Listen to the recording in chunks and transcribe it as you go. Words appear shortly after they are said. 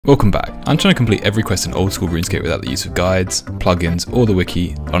Welcome back. I'm trying to complete every quest in old school RuneScape without the use of guides, plugins, or the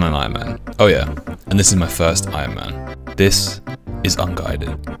wiki on an Iron Man. Oh yeah, and this is my first Iron Man. This is Unguided.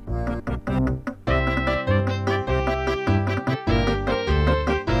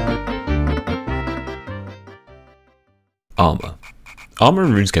 Armor. Armor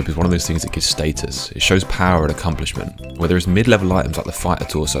in RuneScape is one of those things that gives status. It shows power and accomplishment, where there is mid-level items like the fighter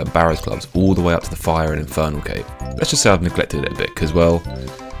torso and barrows gloves all the way up to the fire and infernal cape. Let's just say I've neglected it a bit because, well,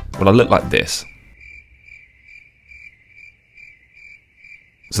 I look like this.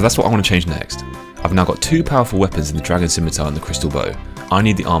 So that's what I want to change next. I've now got two powerful weapons in the Dragon Scimitar and the Crystal Bow. I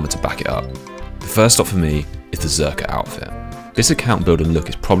need the armor to back it up. The first stop for me is the Zerker outfit. This account builder look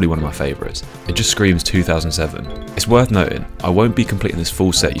is probably one of my favourites. It just screams 2007. It's worth noting, I won't be completing this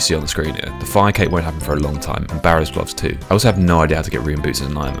full set you see on the screen here. The fire cape won't happen for a long time, and barrows gloves too. I also have no idea how to get rune boots as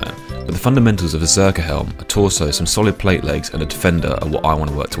an Iron Man, but the fundamentals of a Zerker helm, a torso, some solid plate legs, and a defender are what I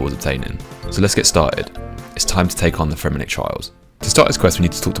want to work towards obtaining. So let's get started. It's time to take on the Fremennik trials. To start this quest, we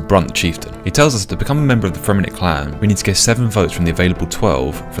need to talk to Brunt the Chieftain. He tells us that to become a member of the Fremennik clan, we need to get 7 votes from the available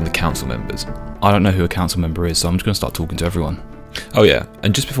 12 from the council members. I don't know who a council member is, so I'm just going to start talking to everyone. Oh yeah,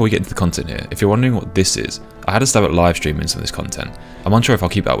 and just before we get into the content here, if you're wondering what this is, I had a stab at live streaming some of this content. I'm unsure if I'll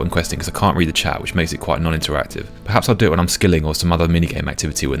keep it up when questing because I can't read the chat, which makes it quite non-interactive. Perhaps I'll do it when I'm skilling or some other minigame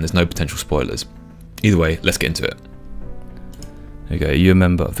activity when there's no potential spoilers. Either way, let's get into it. Okay, are you a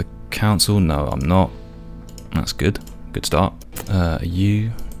member of the council? No, I'm not. That's good. Good start. Are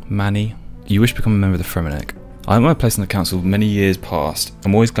you Manny? You wish to become a member of the Fremennik. I earned my place in the council many years past.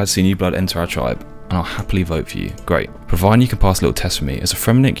 I'm always glad to see new blood enter our tribe, and I'll happily vote for you. Great. Providing you can pass a little test for me, as a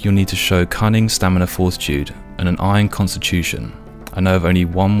Fremennik you'll need to show cunning, stamina, fortitude, and an iron constitution. I know of only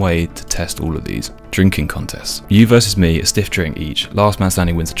one way to test all of these. Drinking contests. You versus me, a stiff drink each. Last man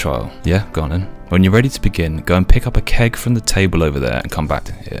standing wins the trial. Yeah, go on then. When you're ready to begin, go and pick up a keg from the table over there and come back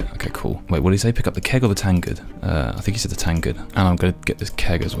to here. Okay, cool. Wait, what did he say? Pick up the keg or the tankard? I think he said the tankard. And I'm going to get this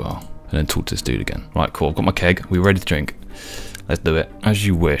keg as well. And then talk to this dude again. Right, cool. I've got my keg. We're ready to drink. Let's do it. As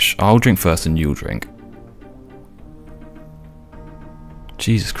you wish. I'll drink first and you'll drink.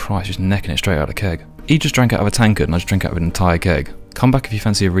 Jesus Christ, just necking it straight out of the keg. He just drank out of a tankard and I just drank out of an entire keg. Come back if you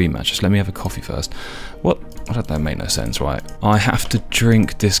fancy a rematch, just let me have a coffee first. What? That made no sense, right? I have to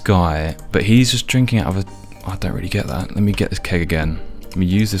drink this guy, but he's just drinking out of a... I don't really get that. Let me get this keg again. Let me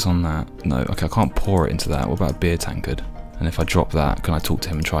use this on that. No, okay, I can't pour it into that. What about a beer tankard? And if I drop that, can I talk to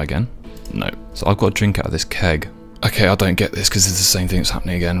him and try again? No. So I've got to drink out of this keg. Okay, I don't get this because it's the same thing that's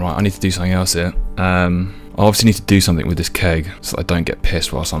happening again. Right, I need to do something else here. I obviously need to do something with this keg so that I don't get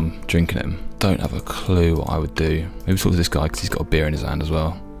pissed whilst I'm drinking him. Don't have a clue what I would do. Maybe talk to this guy because he's got a beer in his hand as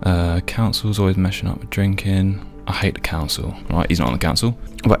well. Council's always meshing up with drinking. I hate the council. Right, he's not on the council.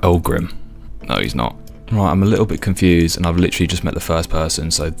 What about Elgrim? No, he's not. Right, I'm a little bit confused and I've literally just met the first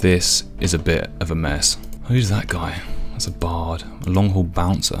person, so this is a bit of a mess. Who's that guy? That's a bard. A long haul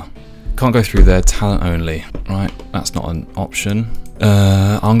bouncer. Can't go through there, talent only. Right, that's not an option.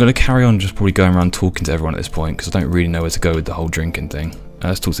 I'm going to carry on just probably going around talking to everyone at this point because I don't really know where to go with the whole drinking thing.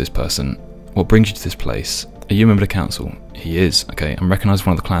 Let's talk to this person. What brings you to this place? Are you a member of the council? He is. Okay, I'm recognised as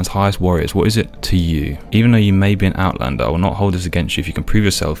one of the clan's highest warriors. What is it to you? Even though you may be an outlander, I will not hold this against you if you can prove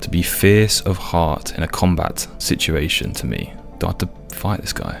yourself to be fierce of heart in a combat situation to me. Do I have to fight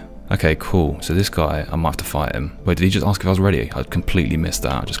this guy? Okay, cool. So this guy, I might have to fight him. Wait, did he just ask if I was ready? I completely missed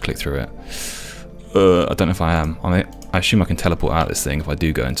that. I just clicked through it. I don't know if I am. I assume I can teleport out of this thing if I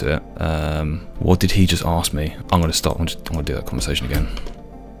do go into it. What did he just ask me? I'm going to stop. I'm going to do that conversation again.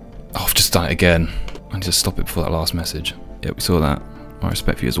 Oh, I've just done it again. I need to stop it before that last message. Yep, we saw that. My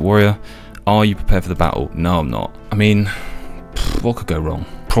respect for you as a warrior. Are you prepared for the battle? No, I'm not. I mean, what could go wrong?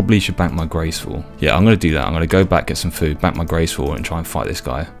 Probably should bank my graceful. Yeah, I'm going to do that. I'm going to go back, get some food, bank my graceful, and try and fight this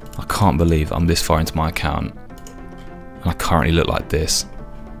guy. I can't believe I'm this far into my account. And I currently look like this.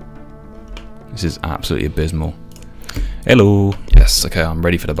 This is absolutely abysmal. Hello. Yes, okay, I'm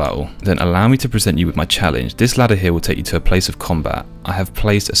ready for the battle. Then allow me to present you with my challenge. This ladder here will take you to a place of combat. I have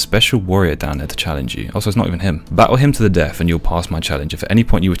placed a special warrior down there to challenge you. Also, it's not even him. Battle him to the death and you'll pass my challenge. If at any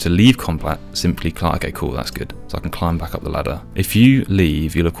point you were to leave combat, simply climb. Okay, cool, that's good. So I can climb back up the ladder. If you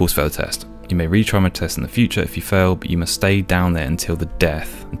leave, you'll of course fail the test. You may retry my test in the future if you fail, but you must stay down there until the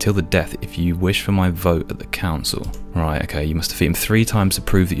death. Until the death if you wish for my vote at the council. Right, okay, you must defeat him 3 times to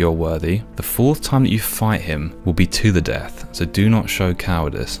prove that you're worthy. The 4th time that you fight him will be to the death, so do not show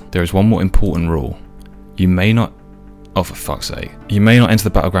cowardice. There is one more important rule. You may not... Oh, for fuck's sake. You may not enter the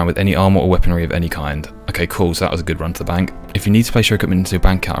battleground with any armor or weaponry of any kind. Okay, cool, so that was a good run to the bank. If you need to place your equipment into your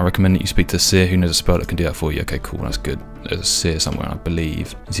bank account, I recommend that you speak to a seer who knows a spell that can do that for you. Okay, cool, that's good. There's a seer somewhere, I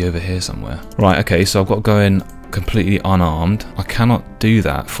believe. Is he over here somewhere? Right, okay, so I've got to go in completely unarmed. I cannot do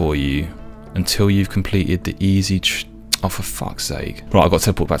that for you until you've completed the easy... Oh, for fuck's sake. Right, I've got to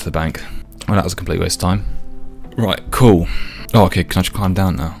teleport back to the bank. Well, that was a complete waste of time. Right, cool. Oh, okay, can I just climb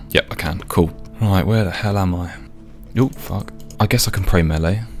down now? Yep, I can. Cool. Right, where the hell am I? Oh, fuck. I guess I can pray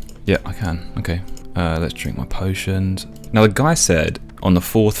melee. Yeah, I can. Okay. Let's drink my potions. Now, the guy said on the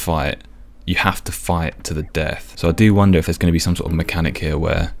 4th fight, you have to fight to the death. So I do wonder if there's going to be some sort of mechanic here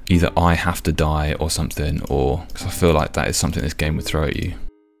where either I have to die or something, or... Because I feel like that is something this game would throw at you.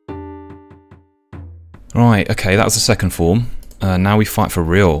 Right, okay, that was the 2nd form. Now we fight for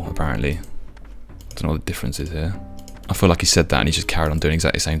real, apparently. I don't know what the difference is here. I feel like he said that and he just carried on doing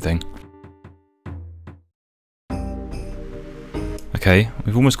exactly the same thing. Okay,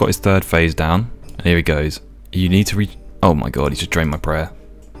 we've almost got his 3rd phase down. And here he goes. You need to reach... Oh my god, he just drained my prayer.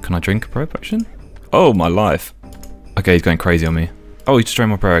 Can I drink a prayer potion? Oh, my life. Okay, he's going crazy on me. Oh, he just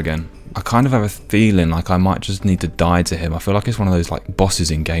drained my prayer again. I kind of have a feeling like I might just need to die to him. I feel like it's one of those like bosses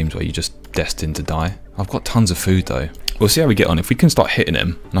in games where you're just destined to die. I've got tons of food though. We'll see how we get on. If we can start hitting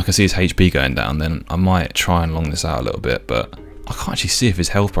him and I can see his HP going down, then I might try and long this out a little bit, but I can't actually see if his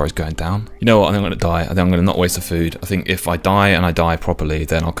health bar is going down. You know what, I think I'm going to die. I think I'm going to not waste the food. I think if I die and I die properly,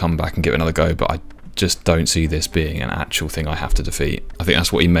 then I'll come back and give it another go, but I just don't see this being an actual thing I have to defeat. I think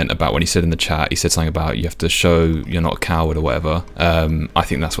that's what he meant about when he said in the chat, he said something about you have to show you're not a coward or whatever. I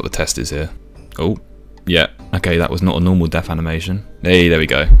think that's what the test is here. Oh, yeah. Okay, that was not a normal death animation. Hey, there we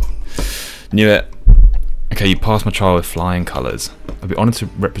go. Knew it. Okay, you passed my trial with flying colours. I'd be honoured to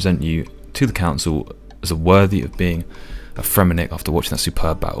represent you to the council as a worthy of being a Fremennik after watching that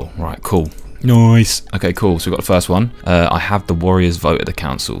superb battle. Right, cool. Nice. Okay, cool. So we've got the first one. I have the warriors vote at the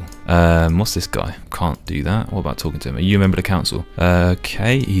council. What's this guy? Can't do that. What about talking to him? Are you a member of the council?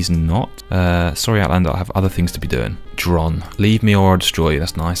 Okay, he's not. Sorry, Outlander, I have other things to be doing. Dron. Leave me or I'll destroy you.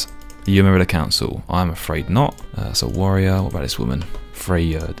 That's nice. Are you a member of the council? I'm afraid not. So warrior. What about this woman?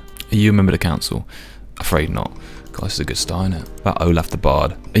 Freyerd. Are you a member of the council? Afraid not. God, this is a good start, isn't it? About Olaf the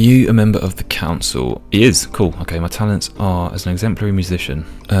Bard. Are you a member of the council? He is. Cool. Okay, my talents are as an exemplary musician.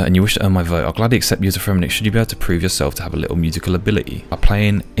 And you wish to earn my vote. I'll gladly accept you as a Fremennik should you be able to prove yourself to have a little musical ability. By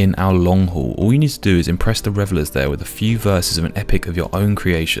playing in our long hall, all you need to do is impress the revelers there with a few verses of an epic of your own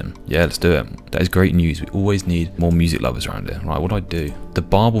creation. Yeah, let's do it. That is great news. We always need more music lovers around here. Right, what do I do? The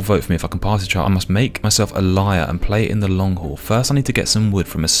Bard will vote for me if I can pass the trial. I must make myself a lyre and play it in the long hall. First, I need to get some wood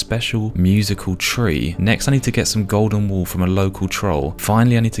from a special musical tree. Next, I need to get some golden wool from a local troll.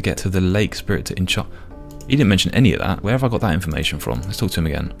 Finally, I need to get to the lake spirit to enchant. He didn't mention any of that. Where have I got that information from? Let's talk to him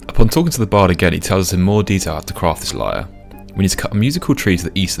again. Upon talking to the bard again, he tells us in more detail how to craft this lyre. We need to cut a musical tree to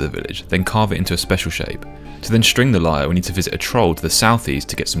the east of the village, then carve it into a special shape. To then string the lyre, we need to visit a troll to the southeast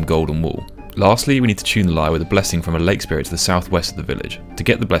to get some golden wool. Lastly, we need to tune the lyre with a blessing from a lake spirit to the southwest of the village. To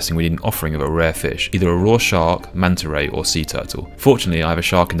get the blessing, we need an offering of a rare fish, either a raw shark, manta ray, or sea turtle. Fortunately, I have a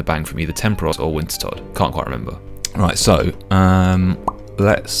shark in the bank from either Temperos or Wintertodd. Can't quite remember. Right, so,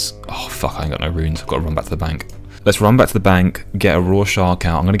 let's... Oh, fuck, I ain't got no runes. I've got to run back to the bank. Let's run back to the bank, get a raw shark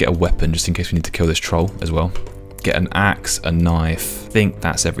out. I'm going to get a weapon just in case we need to kill this troll as well. Get an axe, a knife. I think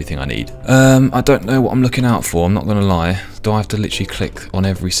that's everything I need. I don't know what I'm looking out for, I'm not going to lie. Do I have to literally click on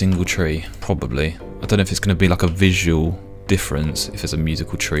every single tree? Probably. I don't know if it's going to be like a visual difference if there's a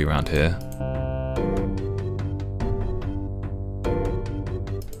musical tree around here.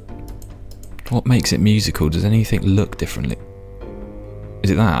 What makes it musical? Does anything look differently? Is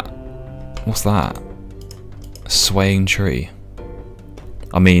it that? What's that? A swaying tree.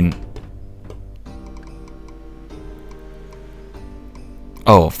 I mean...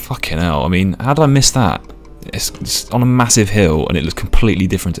 Oh, fucking hell. I mean, how did I miss that? It's on a massive hill and it looks completely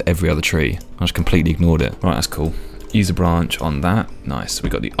different to every other tree. I just completely ignored it. Right, that's cool. Use a branch on that. Nice. We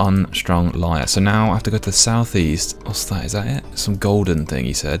got the unstrung lyre. So now I have to go to the southeast. What's that? Is that it? Some golden thing,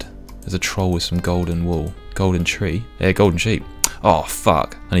 he said. There's a troll with some golden wool. Golden tree? Yeah, golden sheep. Oh,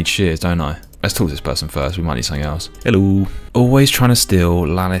 fuck. I need shears, don't I? Let's talk to this person first. We might need something else. Hello. Always trying to steal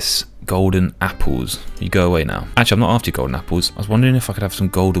Lallis golden apples. You go away now. Actually, I'm not after your golden apples. I was wondering if I could have some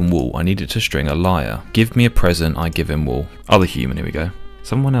golden wool. I needed to string a lyre. Give me a present, I give him wool. Other human, here we go.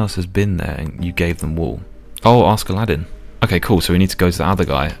 Someone else has been there and you gave them wool. Oh, ask Aladdin. Okay, cool. So we need to go to the other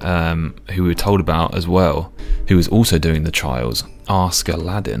guy, who we were told about as well, who was also doing the trials. Ask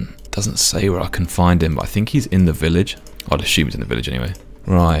Aladdin. Doesn't say where I can find him, but I think he's in the village. I'd assume he's in the village anyway.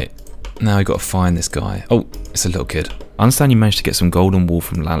 Right. Now we've got to find this guy. Oh, it's a little kid. I understand you managed to get some golden wool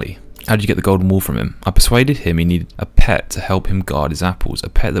from Lally. How did you get the golden wool from him? I persuaded him he needed a pet to help him guard his apples. A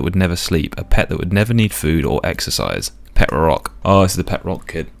pet that would never sleep. A pet that would never need food or exercise. Pet rock. Oh, this is the pet rock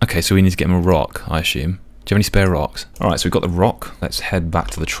kid. Okay, so we need to get him a rock, I assume. Do you have any spare rocks? Alright, so we've got the rock. Let's head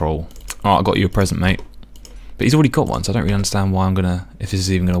back to the troll. Alright, I got you a present, mate. But he's already got one, so I don't really understand why I'm gonna, if this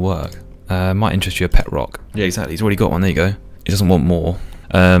is even gonna work. Might interest you, a pet rock. Yeah, exactly. He's already got one. There you go. He doesn't want more.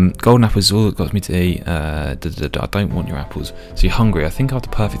 Golden apples is all it got me to eat. I don't want your apples. So you're hungry. I think I have the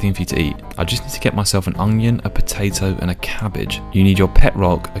perfect thing for you to eat. I just need to get myself an onion, a potato, and a cabbage. You need your pet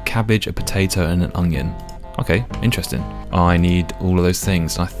rock, a cabbage, a potato, and an onion. Okay, interesting. I need all of those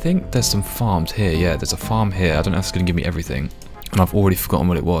things. And I think there's some farms here. Yeah, there's a farm here. I don't know if it's going to give me everything. And I've already forgotten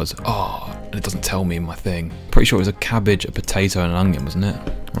what it was. Oh, and it doesn't tell me in my thing. Pretty sure it was a cabbage, a potato, and an onion, wasn't it?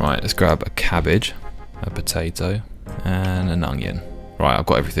 Right, let's grab a cabbage, a potato, and an onion. Right, I've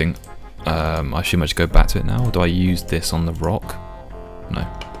got everything. I assume I just go back to it now, or do I use this on the rock? No.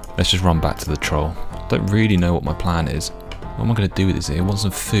 Let's just run back to the troll. Don't really know what my plan is. What am I going to do with this? It wants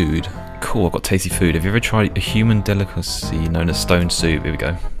some food. Cool, I've got tasty food. Have you ever tried a human delicacy known as stone soup? Here we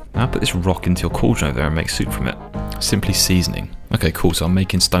go. Now put this rock into your cauldron over there and make soup from it. Simply seasoning. Okay, cool, so I'm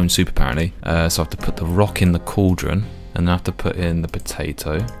making stone soup apparently. So I have to put the rock in the cauldron, and then I have to put in the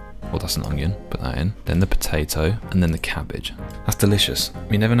potato. Well, that's an onion, put that in. Then the potato, and then the cabbage. That's delicious.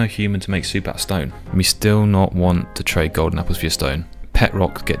 You never know human to make soup out of stone. We still not want to trade golden apples for your stone. Pet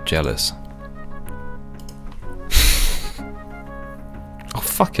rocks get jealous. Oh,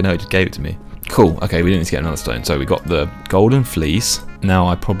 fucking hell, it just gave it to me. Cool, okay, we didn't need to get another stone. So we got the golden fleece. Now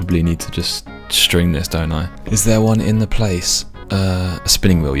I probably need to just string this, don't I? Is there one in the place? A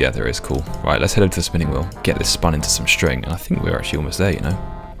spinning wheel, yeah, there is, cool. Right, let's head over to the spinning wheel, get this spun into some string, and I think we're actually almost there, you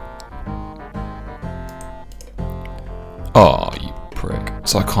know? Oh, you prick.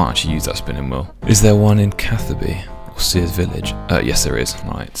 So I can't actually use that spinning wheel. Is there one in Catherby? Or Sears Village? Yes, there is.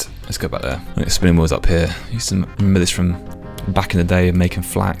 Right, let's go back there. I think the spinning wheel's up here. I used to remember this from back in the day of making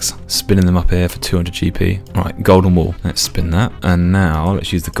flax, spinning them up here for 200 GP. Right, golden wool. Let's spin that. And now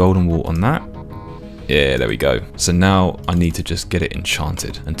let's use the golden wool on that. Yeah, there we go. So now I need to just get it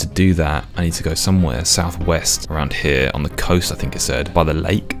enchanted. And to do that, I need to go somewhere southwest around here on the coast, I think it said, by the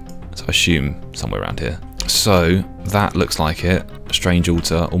lake. So I assume somewhere around here. So that looks like it. Strange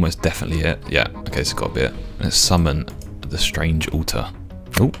altar, almost definitely it. Yeah, okay, so got a bit. Let's summon the strange altar.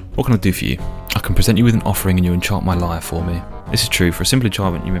 Oh, what can I do for you? I can present you with an offering and you enchant my lyre for me. This is true. For a simple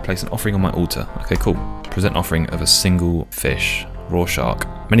enchantment, you may place an offering on my altar. Okay, cool. Present offering of a single fish. Raw shark.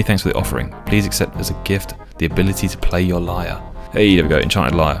 Many thanks for the offering. Please accept as a gift the ability to play your lyre. Hey, there we go.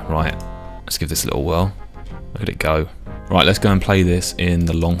 Enchanted lyre. Right. Let's give this a little whirl. Look at it go. Right, let's go and play this in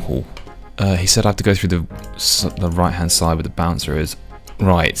the long haul. He said I have to go through the right-hand side where the bouncer is.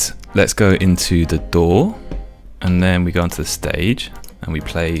 Right. Let's go into the door. And then we go onto the stage. And we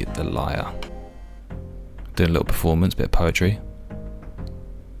play the lyre. Do a little performance, bit of poetry.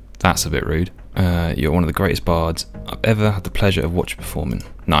 That's a bit rude. You're one of the greatest bards I've ever had the pleasure of watching performing.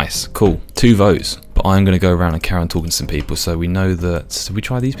 Nice, cool. 2 votes. But I'm going to go around and carry on talking to some people, so we know that... Did we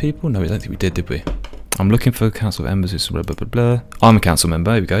try these people? No, I don't think we did we? I'm looking for Council of Embers, blah, blah, blah, blah. I'm a council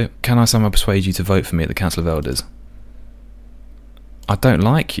member, here we go. Can I somehow persuade you to vote for me at the Council of Elders? I don't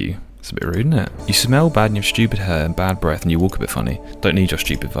like you. It's a bit rude, isn't it? You smell bad and you have stupid hair and bad breath and you walk a bit funny. Don't need your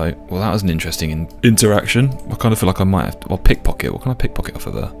stupid vote. Well, that was an interesting interaction. I kind of feel like I might have to... Well, pickpocket. What can I pickpocket off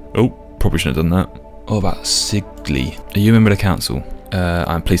of there? Oh, probably shouldn't have done that. Oh, about Sigley. Are you a member of the council?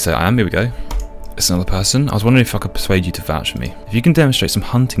 I'm pleased to say I am. Here we go. It's another person. I was wondering if I could persuade you to vouch for me. If you can demonstrate some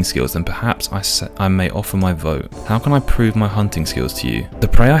hunting skills, then perhaps I may offer my vote. How can I prove my hunting skills to you? The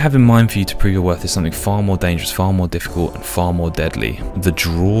prey I have in mind for you to prove your worth is something far more dangerous, far more difficult, and far more deadly. The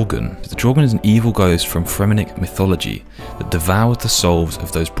Draugr. The Draugr is an evil ghost from Fremennik mythology that devours the souls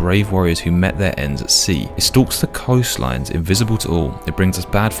of those brave warriors who met their ends at sea. It stalks the coastlines, invisible to all. It brings us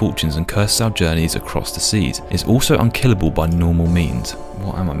bad fortunes and curses our journeys across the seas. It's also unkillable by normal means.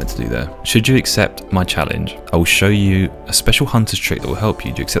 What am I meant to do there? Should you accept my challenge, I will show you a special hunter's trick that will help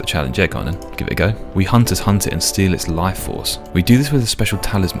you. Do you accept the challenge? Yeah, go on then. Give it a go. We hunters hunt it and steal its life force. We do this with a special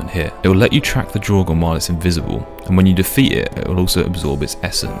talisman here. It will let you track the Draugr while it's invisible, and when you defeat it, it will also absorb its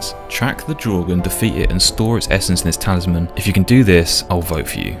essence. Track the Draugr and defeat it and store its essence in its talisman. If you can do this, I'll vote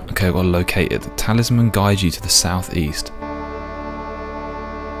for you. Okay, I've got to locate it. The talisman guides you to the southeast.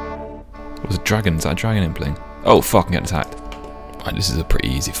 What was a dragon? Is that a dragon impling? Oh fuck, I'm getting attacked. Right, this is a pretty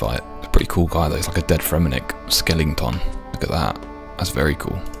easy fight. It's a pretty cool guy though. It's like a dead Fremennik skeleton. Look at that. That's very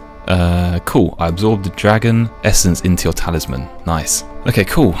cool. Cool. I absorbed the dragon essence into your talisman. Nice. Okay,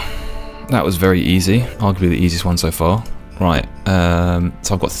 cool. That was very easy. Arguably the easiest one so far. Right.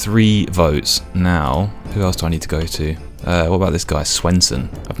 So I've got 3 votes. Now, who else do I need to go to? What about this guy, Swenson?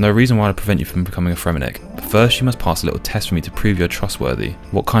 I've no reason why to prevent you from becoming a Fremennik. But first you must pass a little test for me to prove you're trustworthy.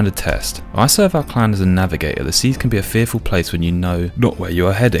 What kind of test? I serve our clan as a navigator. The seas can be a fearful place when you know not where you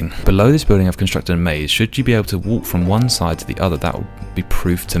are heading. Below this building I've constructed a maze. Should you be able to walk from one side to the other, that will be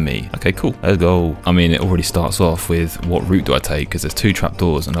proof to me. Okay, cool. Let's go. I mean, it already starts off with what route do I take, because there's 2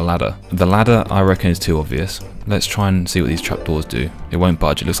 trapdoors and a ladder. The ladder I reckon is too obvious. Let's try and see what these trapdoors do. It won't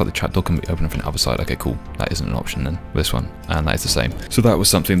budge. It looks like the trapdoor can be opened from the other side. Okay, cool. That isn't an option then. This one. And that is the same. So that was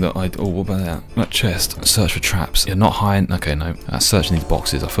something that oh, what about that? That chest. Search for traps. You're not high. Okay, no. Searching these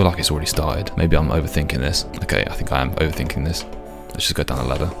boxes. I feel like it's already started. Maybe I'm overthinking this. Okay, I think I am overthinking this. Let's just go down the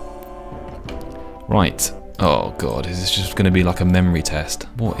ladder. Right. Oh god, is this just going to be like a memory test?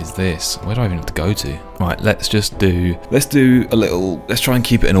 What is this? Where do I even have to go to? Right, let's do a little, let's try and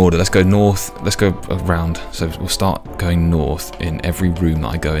keep it in order. Let's go north, let's go around. So we'll start going north in every room that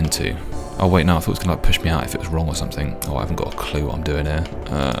I go into. Oh wait, no, I thought it was going to like push me out if it was wrong or something. Oh, I haven't got a clue what I'm doing here.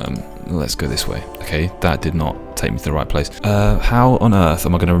 Let's go this way. Okay, that did not take me to the right place. How on earth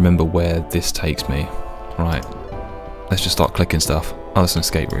am I going to remember where this takes me? Right, let's just start clicking stuff. Oh, that's an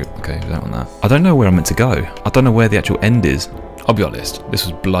escape route. Okay, we don't want that. I don't know where I'm meant to go. I don't know where the actual end is. I'll be honest, this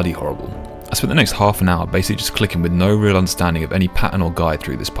was bloody horrible. I spent the next half an hour basically just clicking with no real understanding of any pattern or guide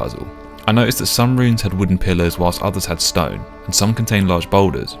through this puzzle. I noticed that some runes had wooden pillars whilst others had stone, and some contained large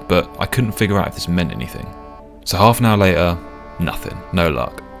boulders, but I couldn't figure out if this meant anything. So half an hour later, nothing. No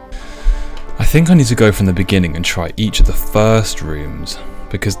luck. I think I need to go from the beginning and try each of the first rooms,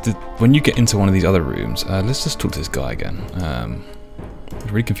 because when you get into one of these other rooms, let's just talk to this guy again. It's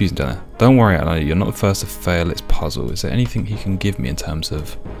really confusing down there. Don't worry, I know you're not the first to fail its puzzle. Is there anything he can give me in terms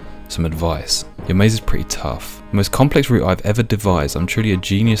of some advice? Your maze is pretty tough. The most complex route I've ever devised. I'm truly a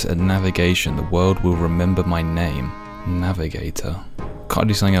genius at navigation. The world will remember my name. Navigator. Can't I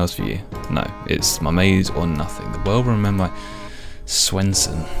do something else for you? No, it's my maze or nothing. The world will remember my...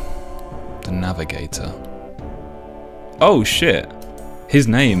 Swenson. The navigator. Oh shit. His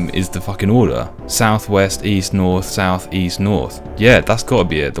name is the fucking order. South, west, east, north, south, east, north. Yeah, that's gotta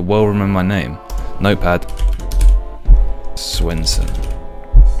be it. The world will remember my name. Notepad. Swenson.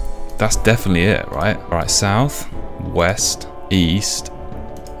 That's definitely it, right? Alright, south, west, east,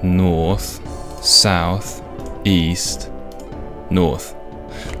 north, south, east, north.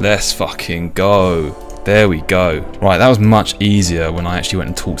 Let's fucking go. There we go. Right, that was much easier when I actually went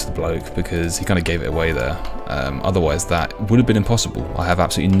and talked to the bloke, because he kind of gave it away there. Otherwise that would have been impossible. I have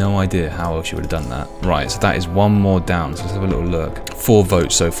absolutely no idea how else you would have done that. Right, so that is one more down, so let's have a little look. 4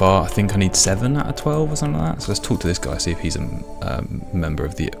 votes so far. I think I need 7 out of 12 or something like that. So let's talk to this guy, see if he's a member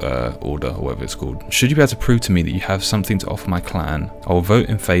of the order, or whatever it's called. Should you be able to prove to me that you have something to offer my clan, I will vote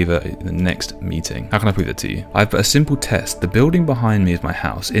in favour in the next meeting. How can I prove that to you? I have a simple test. The building behind me is my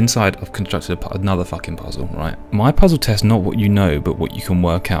house. Inside I've constructed another fucking puzzle, right? My puzzle test, not what you know, but what you can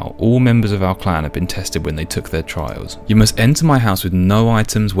work out. All members of our clan have been tested when they took their trials. You must enter my house with no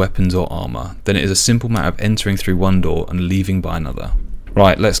items, weapons or armour. Then it is a simple matter of entering through one door and leaving by another.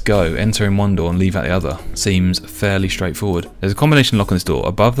 Right, let's go. Enter in one door and leave out the other. Seems fairly straightforward. There's a combination lock on this door.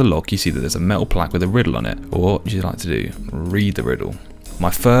 Above the lock you see that there's a metal plaque with a riddle on it. Or what would you like to do? Read the riddle. My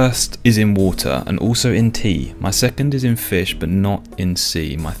first is in water and also in tea. My second is in fish but not in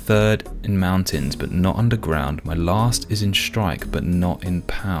sea. My third in mountains but not underground. My last is in strike but not in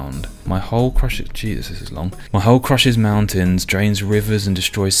pound. My whole crushes... Jesus, this is long. My whole crushes mountains, drains rivers and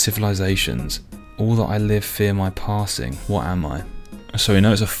destroys civilizations. All that I live fear my passing. What am I? So we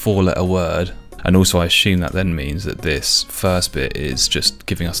know it's a 4-letter word. And also I assume that then means that this first bit is just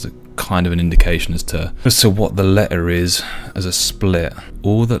giving us the kind of an indication as to what the letter is as a split.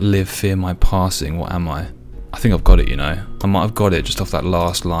 All that live fear my passing, what am I? I think I've got it, you know. I might have got it just off that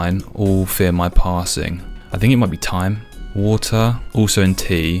last line. All fear my passing. I think it might be time. Water, also in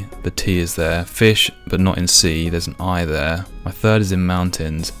T, the T is there. Fish, but not in C, there's an I there. My third is in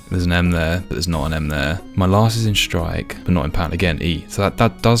mountains, there's an M there, but there's not an M there. My last is in strike, but not in pound, again E. So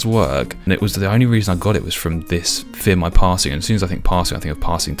that does work, and it was the only reason I got it was from this fear my passing, and as soon as I think passing, I think of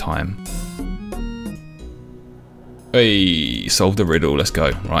passing time. Hey, solved the riddle, let's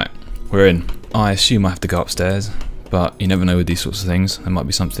go. Right, we're in. I assume I have to go upstairs. But you never know with these sorts of things. There might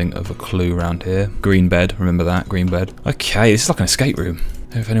be something of a clue around here. Green bed, remember that, green bed. Okay, this is like an escape room.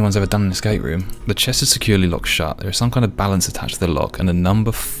 If anyone's ever done an escape room. The chest is securely locked shut. There is some kind of balance attached to the lock, and the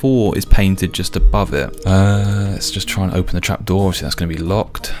number 4 is painted just above it. Let's just try and open the trap door. Obviously that's going to be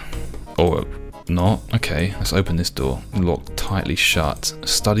locked. Or not. Okay, let's open this door. Locked tightly shut.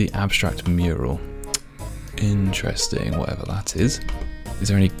 Study abstract mural. Interesting, whatever that is. Is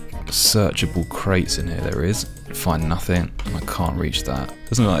there any searchable crates in here. There is. Find nothing. I can't reach that.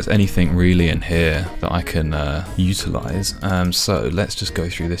 Doesn't look like there's anything really in here that I can utilize. So let's just go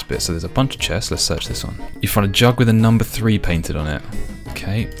through this bit. So there's a bunch of chests. Let's search this one. You find a jug with a number 3 painted on it.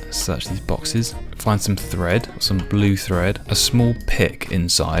 Okay, let's search these boxes. Find some thread, some blue thread, a small pick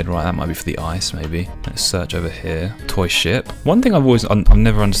inside. Right, that might be for the ice, maybe. Let's search over here. Toy ship. One thing I've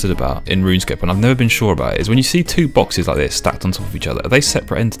never understood about in RuneScape, and I've never been sure about it, is when you see 2 boxes like this stacked on top of each other, are they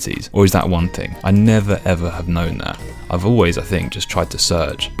separate entities, or is that one thing? I never ever have known that. I've always, I think, just tried to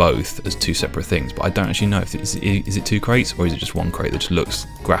search both as 2 separate things, but I don't actually know if is it 2 crates or is it just 1 crate that just looks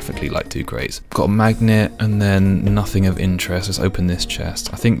graphically like 2 crates. Got a magnet and then nothing of interest. Let's open this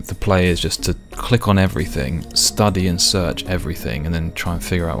chest. I think the play is just to click on everything, study and search everything, and then try and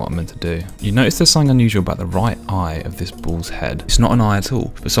figure out what I'm meant to do. You notice there's something unusual about the right eye of this bull's head. It's not an eye at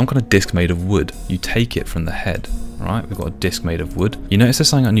all, but some kind of disc made of wood. You take it from the head. Right, we've got a disc made of wood. You notice there's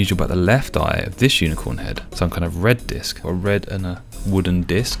something unusual about the left eye of this unicorn head. Some kind of red disc, or red and a wooden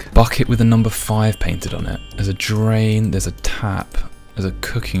disc. Bucket with a number 5 painted on it. There's a drain, there's a tap, there's a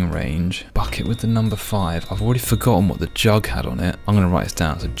cooking range. Bucket with the number 5. I've already forgotten what the jug had on it. I'm gonna write this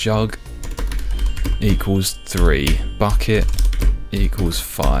down. So jug equals 3. Bucket equals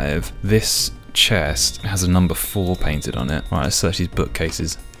 5. This chest has a number 4 painted on it. Right, let's search these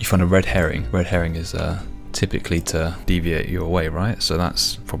bookcases. You find a red herring. Red herring is typically to deviate you away, right? So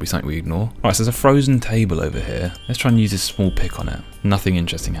that's probably something we ignore. Right, so there's a frozen table over here. Let's try and use this small pick on it. Nothing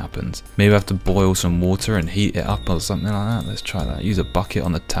interesting happens. Maybe I have to boil some water and heat it up or something like that. Let's try that. Use a bucket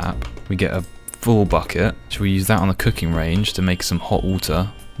on the tap. We get a full bucket. Should we use that on the cooking range to make some hot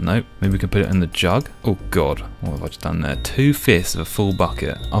water? Nope. Maybe we can put it in the jug. Oh god, what have I just done there? 2/5 of a full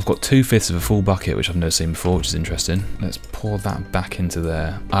bucket. I've got 2/5 of a full bucket, which I've never seen before, which is interesting. Let's pour that back into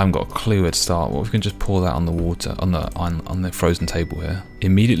there. I haven't got a clue where to start. What if we can just pour that on the water, on the frozen table here?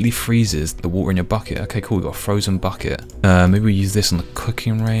 Immediately freezes the water in your bucket. Okay, cool, we've got a frozen bucket. Maybe we use this on the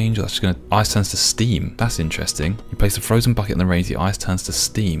cooking range. That's just gonna, ice turns to steam. That's interesting. You place the frozen bucket in the range, the ice turns to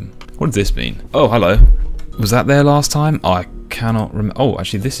steam. What does this mean? Oh, hello. Was that there last time? I cannot remember. Oh,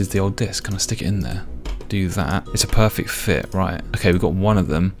 actually, this is the old disc. Can I stick it in there? Do that. It's a perfect fit, right? Okay, we've got one of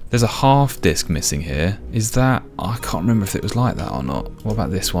them. There's a half disc missing here. Is that? I can't remember if it was like that or not. What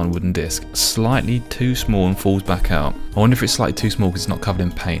about this one, wooden disc? Slightly too small and falls back out. I wonder if it's slightly too small because it's not covered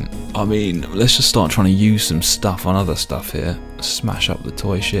in paint. I mean, let's just start trying to use some stuff on other stuff here. Smash up the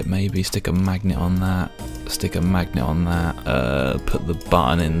toy ship, maybe. Stick a magnet on that. Stick a magnet on that, put the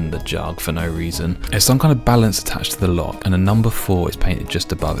button in the jug for no reason. There's some kind of balance attached to the lock, and a number 4 is painted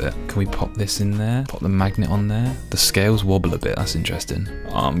just above it. Can we pop this in there? Pop the magnet on there? The scales wobble a bit, that's interesting.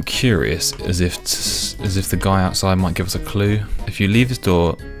 I'm curious, as if the guy outside might give us a clue. If you leave this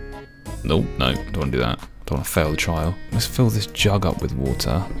door... Nope, no, don't want to do that. Don't want to fail the trial. Let's fill this jug up with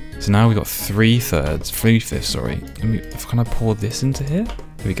water. So now we've got 3/5, sorry. Can I pour this into here?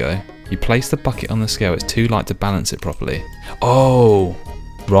 Here we go. You place the bucket on the scale, it's too light to balance it properly. Oh,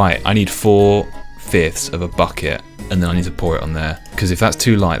 right, I need 4/5 of a bucket, and then I need to pour it on there. Because if that's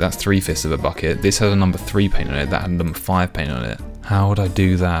too light, that's 3/5 of a bucket. This has a number 3 paint on it, that had a number 5 paint on it. How would I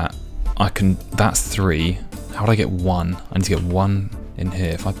do that? That's 3. How would I get 1? I need to get 1 in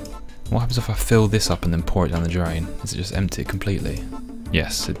here. What happens if I fill this up and then pour it down the drain? Is it just empty completely?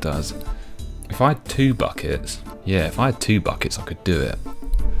 Yes, it does. If I had 2 buckets, yeah, if I had 2 buckets, I could do it.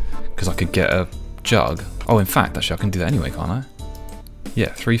 Because I could get a jug. Oh, in fact, actually, I can do that anyway, can't I? Yeah,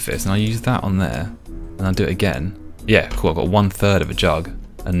 3/5, and I use that on there, and I'll do it again. Yeah, cool, I've got 1/3 of a jug,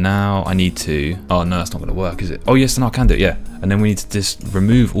 and now I need to... Oh, no, that's not going to work, is it? Oh, yes, no, I can do it, yeah. And then we need to just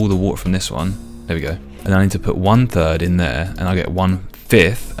remove all the water from this one. There we go. And then I need to put 1/3 in there, and I get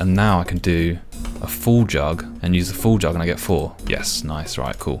 1/5, and now I can do a full jug, and use the full jug, and I get 4. Yes, nice,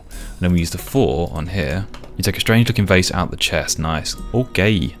 right, cool. And then we use the 4 on here. You take a strange looking vase out the chest, nice.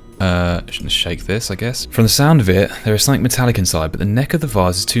 Okay. Shouldn't shake this, I guess. From the sound of it, there is something metallic inside, but the neck of the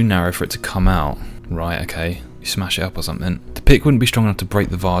vase is too narrow for it to come out. Right, okay. You smash it up or something. The pick wouldn't be strong enough to break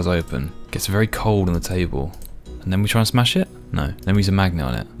the vase open. It gets very cold on the table. And then we try and smash it? No. Then we use a magnet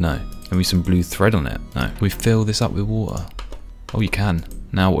on it? No. Then we use some blue thread on it? No. Can we fill this up with water? Oh, you can.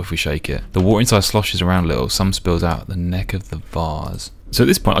 Now what if we shake it? The water inside sloshes around a little, some spills out the neck of the vase. So at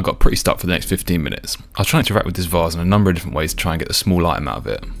this point I got pretty stuck for the next 15 minutes. I was trying to interact with this vase in a number of different ways to try and get the small item out of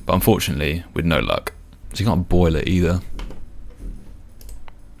it, but unfortunately with no luck. So you can't boil it either.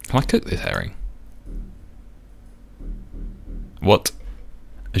 Can I cook this herring? What?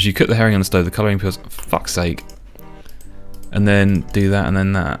 As you cook the herring on the stove, the colouring peels, for fuck's sake. And then do that and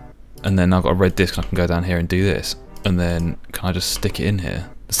then that. And then I've got a red disc and I can go down here and do this. And then can I just stick it in here?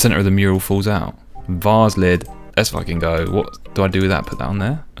 The centre of the mural falls out. Vase lid. Let's fucking go. What do I do with that? Put that on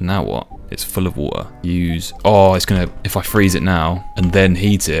there. And now what? It's full of water. Use. Oh, it's gonna. If I freeze it now and then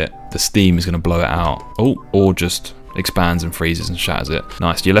heat it, the steam is gonna blow it out. Oh, or just expands and freezes and shatters it.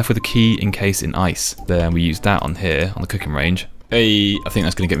 Nice. You're left with a key encased in ice. Then we use that on here on the cooking range. Hey, I think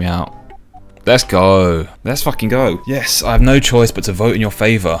that's gonna get me out. Let's go. Let's fucking go. Yes, I have no choice but to vote in your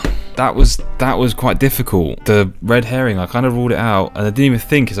favour. That was quite difficult. The red herring, I kind of ruled it out, and I didn't even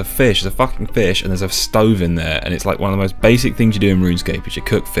think it's a fish. It's a fucking fish, and there's a stove in there, and it's like one of the most basic things you do in RuneScape is you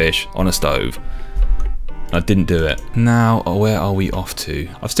cook fish on a stove. I didn't do it. Now, where are we off to?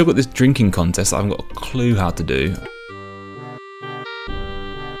 I've still got this drinking contest that I haven't got a clue how to do.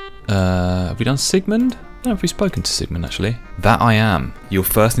 Have we done Sigmund? I don't know if we've spoken to Sigmund actually. That I am. You'll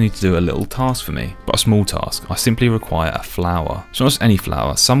first need to do a little task for me, but a small task. I simply require a flower. It's not just any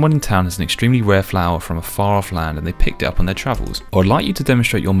flower. Someone in town has an extremely rare flower from a far off land and they picked it up on their travels. I would like you to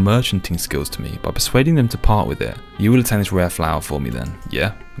demonstrate your merchanting skills to me by persuading them to part with it. You will obtain this rare flower for me then.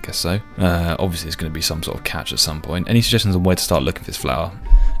 Yeah, I guess so. Obviously there's going to be some sort of catch at some point. Any suggestions on where to start looking for this flower?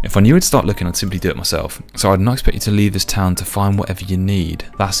 If I knew where to start looking, I'd simply do it myself. So I'd not expect you to leave this town to find whatever you need.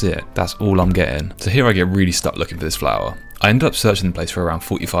 That's it. That's all I'm getting. So here I get really stuck looking for this flower. I ended up searching the place for around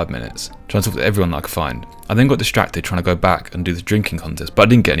 45 minutes, trying to talk to everyone that I could find. I then got distracted trying to go back and do the drinking contest, but I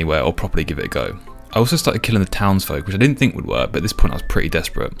didn't get anywhere or properly give it a go. I also started killing the townsfolk, which I didn't think would work, but at this point I was pretty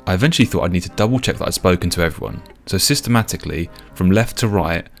desperate. I eventually thought I'd need to double check that I'd spoken to everyone. So systematically, from left to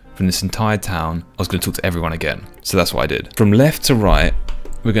right, from this entire town, I was going to talk to everyone again. So that's what I did. From left to right,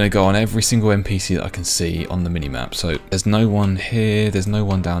 we're going to go on every single NPC that I can see on the minimap. So there's no one here, there's no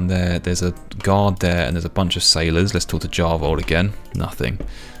one down there, there's a guard there, and there's a bunch of sailors. Let's talk to Jarvold again. Nothing.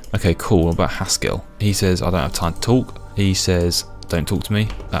 Okay, cool. What about Haskell? He says, I don't have time to talk. He says, don't talk to me.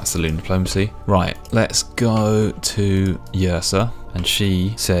 That's the Loon Diplomacy. Right, let's go to Yersa. And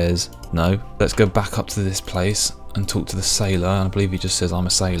she says, no. Let's go back up to this place and talk to the sailor. And I believe he just says, I'm a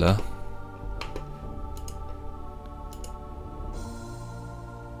sailor.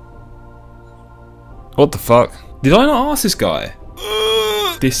 What the fuck? Did I not ask this guy?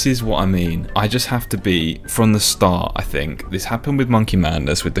 This is what I mean. I just have to be from the start, I think. This happened with Monkey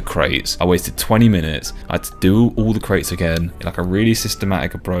Madness with the crates. I wasted 20 minutes. I had to do all the crates again in like a really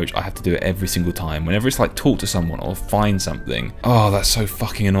systematic approach. I have to do it every single time. Whenever it's like talk to someone or find something. Oh, that's so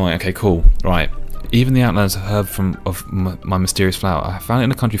fucking annoying. Okay, cool. Right. Even the outlands have heard of my mysterious flower. I found it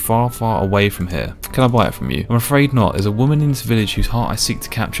in a country far, far away from here. Can I buy it from you? I'm afraid not. There's a woman in this village whose heart I seek to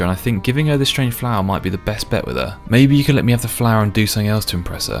capture, and I think giving her this strange flower might be the best bet with her. Maybe you could let me have the flower and do something else to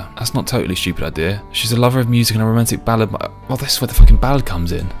impress her. That's not totally a stupid idea. She's a lover of music and a romantic ballad. Well, that's where the fucking ballad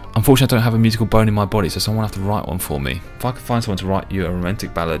comes in. Unfortunately, I don't have a musical bone in my body, so someone will have to write one for me. If I could find someone to write you a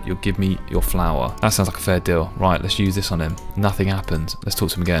romantic ballad, you'll give me your flower. That sounds like a fair deal. Right, let's use this on him. Nothing happens. Let's talk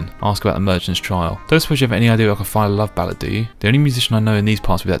to him again. Ask about the merchant's trial. Don't suppose you have any idea where I can find a love ballad, do you? The only musician I know in these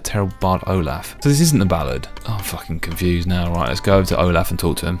parts would be that terrible bard Olaf. So this isn't the ballad. Oh, I'm fucking confused now. Right, let's go over to Olaf and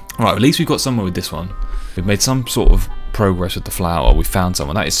talk to him. Right, at least we've got somewhere with this one. We've made some sort of progress with the flower. We found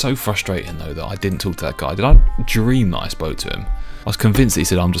someone. That is so frustrating though that I didn't talk to that guy. Did I dream that I spoke to him? I was convinced that he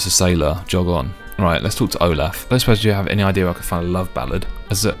said, I'm just a sailor, jog on. Right, let's talk to Olaf. I don't suppose you have any idea where I could find a love ballad.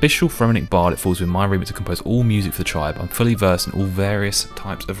 As an official Fremennik bard, it falls within my remit to compose all music for the tribe. I'm fully versed in all various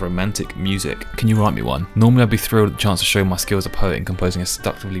types of romantic music. Can you write me one? Normally I'd be thrilled at the chance to show my skill as a poet in composing a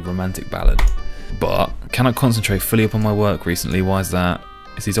seductively romantic ballad. But, can I concentrate fully upon my work recently? Why is that?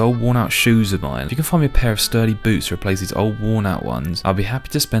 It's these old worn out shoes of mine. If you can find me a pair of sturdy boots to replace these old worn out ones, I'll be happy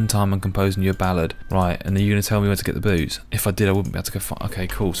to spend time on composing you a ballad. Right, and are you going to tell me where to get the boots? If I did, I wouldn't be able to go find... Okay,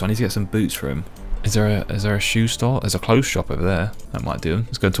 cool. So I need to get some boots for him. Is there a shoe store? There's a clothes shop over there. That might do him.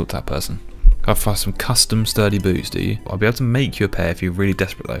 Let's go and talk to that person. Gotta find some custom sturdy boots, do you? I'll be able to make you a pair if you're really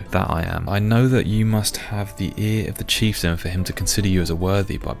desperate though. That I am. I know that you must have the ear of the chieftain for him to consider you as a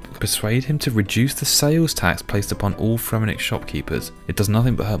worthy, but persuade him to reduce the sales tax placed upon all Fremennik shopkeepers. It does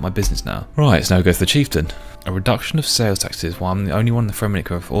nothing but hurt my business now. Right, so now we go to the chieftain. A reduction of sales taxes. Well, I'm the only one in the Fremennik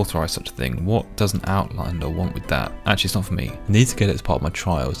who have authorised such a thing. What does an outlander want with that? Actually, it's not for me. I need to get it as part of my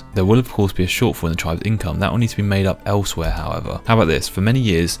trials. There will of course be a shortfall in the tribe's income. That will need to be made up elsewhere, however. How about this? For many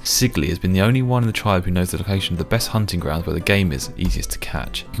years, Sigley has been the only one in the tribe who knows the location of the best hunting grounds where the game is easiest to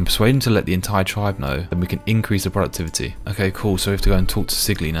catch. You can persuade him to let the entire tribe know, then we can increase the productivity. Okay, cool, so we have to go and talk to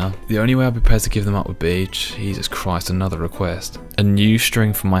Sigley now. The only way I'll be prepared to give them up would be, Jesus Christ, another request. A new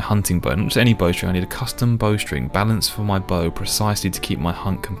string for my hunting bow. Not just any bowstring, I need a custom bowstring, balanced for my bow precisely to keep my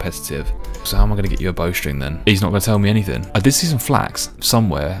hunt competitive. So how am I going to get you a bowstring then? He's not going to tell me anything. I did see some flax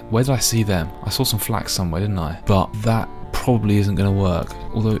somewhere. Where did I see them? I saw some flax somewhere, didn't I? But that probably isn't going to work.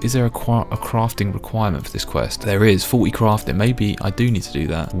 Although, is there a crafting requirement for this quest? There is, 40 crafting. Maybe I do need to do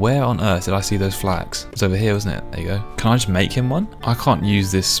that. Where on earth did I see those flags? It's over here, wasn't it? There you go. Can I just make him one? I can't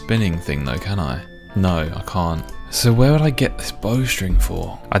use this spinning thing though, can I? No, I can't. So where would I get this bowstring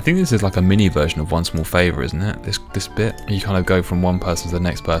for? I think this is like a mini version of One Small Favour, isn't it? This bit. You kind of go from one person to the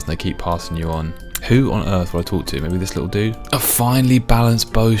next person. They keep passing you on. Who on earth would I talk to? Maybe this little dude? A finely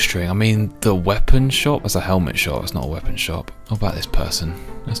balanced bowstring. I mean, the weapon shop? That's a helmet shop. It's not a weapon shop. What about this person?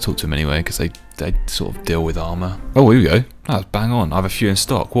 Let's talk to him anyway, because they sort of deal with armour. Oh, here we go. That was bang on. I have a few in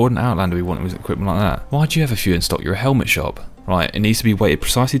stock. What would an Outlander we want with equipment like that? Why do you have a few in stock? You're a helmet shop. Right, it needs to be weighted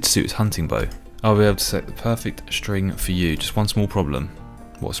precisely to suit its hunting bow. I'll be able to set the perfect string for you. Just one small problem.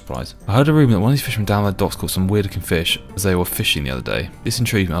 What a surprise. I heard a rumour that one of these fishermen down the docks caught some weird looking fish as they were fishing the other day. This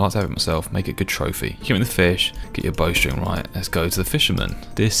intrigued me. I'd like to have it myself. Make it a good trophy. Get me the fish, get your bowstring right. Let's go to the fisherman.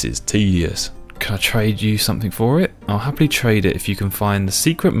 This is tedious. Can I trade you something for it? I'll happily trade it if you can find the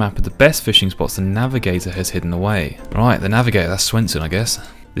secret map of the best fishing spots the navigator has hidden away. Right, the navigator, that's Swenson, I guess.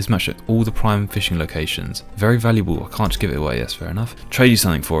 This matched at all the prime fishing locations. Very valuable, I can't just give it away, yes, fair enough. Trade you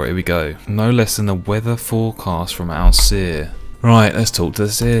something for it, here we go. No less than the weather forecast from Al Seer. Right, let's talk to the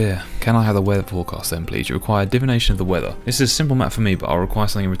Seer. Can I have the weather forecast then, please? You require divination of the weather. This is a simple matter for me, but I'll require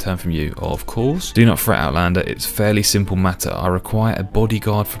something in return from you. Of course. Do not fret, Outlander. It's a fairly simple matter. I require a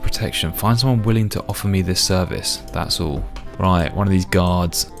bodyguard for protection. Find someone willing to offer me this service. That's all. Right, one of these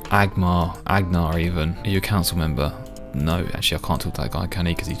guards. Agnar even. Are you a council member? No, actually I can't talk to that guy, can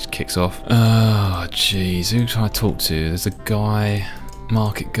he? Because he just kicks off. Oh, jeez. Who can I talk to? There's a guy.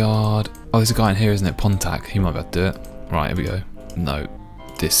 Market guard. Oh, there's a guy in here, isn't it? Pontac. He might be able to do it. Right, here we go. No,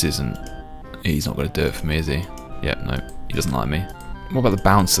 this isn't. He's not going to do it for me, is he? Yep, no. He doesn't like me. What about the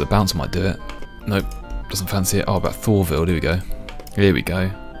bouncer? The bouncer might do it. Nope. Doesn't fancy it. Oh, about Thorville. Here we go. Here we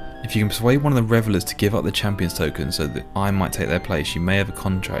go. If you can persuade one of the revelers to give up the champions token so that I might take their place, you may have a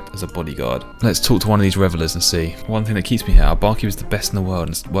contract as a bodyguard. Let's talk to one of these revelers and see. One thing that keeps me here, our barkeep is the best in the world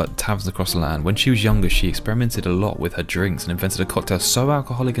and worked taverns across the land. When she was younger, she experimented a lot with her drinks and invented a cocktail so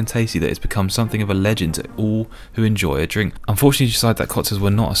alcoholic and tasty that it's become something of a legend to all who enjoy a drink. Unfortunately, she decided that cocktails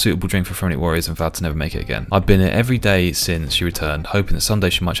were not a suitable drink for Fremennik warriors and vowed to never make it again. I've been here every day since she returned, hoping that someday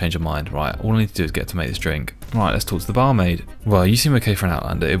she might change her mind. Right, all I need to do is get to make this drink. Right, let's talk to the barmaid. Well, you seem okay for an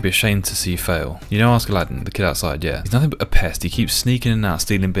Outlander. It would be a shame to see you fail. You know Ask Aladdin, the kid outside, yeah. He's nothing but a pest. He keeps sneaking in and out,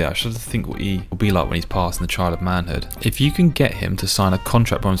 stealing beer. I should think what he will be like when he's past in the trial of manhood. If you can get him to sign a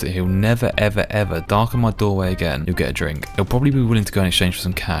contract promise that he'll never, ever, ever darken my doorway again, you'll get a drink. He'll probably be willing to go in exchange for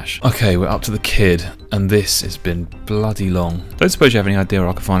some cash. Okay, we're up to the kid, and this has been bloody long. Don't suppose you have any idea where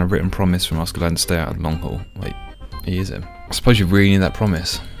I can find a written promise from Ask Aladdin to stay out of the long haul. Wait, he is him. I suppose you really need that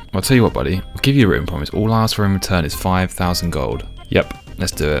promise. Well, I'll tell you what, buddy. I'll give you a written promise. All I ask for in return is 5,000 gold. Yep,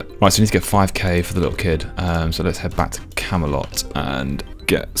 let's do it. Right, so we need to get 5k for the little kid. So let's head back to Camelot and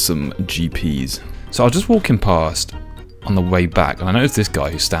get some GPs. So I was just walking past on the way back, and I noticed this guy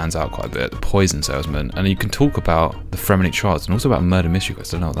who stands out quite a bit, the poison salesman, and you can talk about the Fremennik trials and also about murder mystery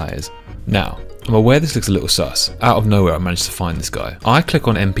quests. I don't know what that is. Now, I'm aware this looks a little sus. Out of nowhere I managed to find this guy. I click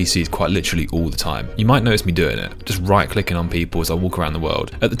on NPCs quite literally all the time. You might notice me doing it, just right clicking on people as I walk around the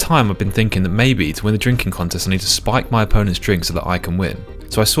world. At the time I've been thinking that maybe to win the drinking contest I need to spike my opponent's drink so that I can win.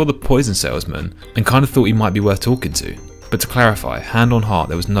 So I saw the poison salesman and kind of thought he might be worth talking to. But to clarify, hand on heart,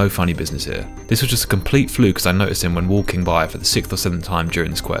 there was no funny business here. This was just a complete fluke because I noticed him when walking by for the 6th or 7th time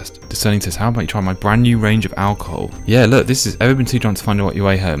during this quest. Discerning says, how about you try my brand new range of alcohol? Yeah, look, this is, ever been too drunk to find out your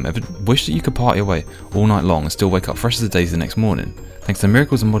way home? Ever wish that you could party away all night long and still wake up fresh as the daisy the next morning? Thanks to the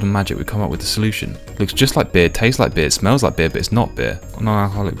miracles of modern magic, we've come up with a solution. Looks just like beer, tastes like beer, smells like beer, but it's not beer.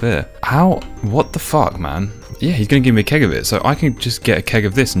 Non-alcoholic beer. How? What the fuck, man? Yeah, he's going to give me a keg of it, so I can just get a keg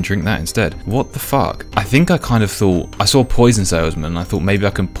of this and drink that instead. What the fuck? I think I kind of thought, I saw a poison salesman, and I thought maybe I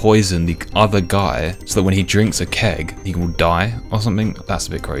can poison the other guy so that when he drinks a keg, he will die or something. That's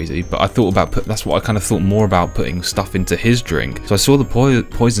a bit crazy, but I thought about, that's what I kind of thought more about, putting stuff into his drink. So I saw the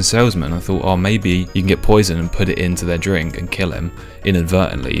poison salesman, and I thought, oh, maybe you can get poison and put it into their drink and kill him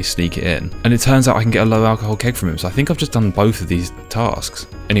inadvertently, sneak it in. And it turns out I can get a low alcohol keg from him, so I think I've just done both of these tasks.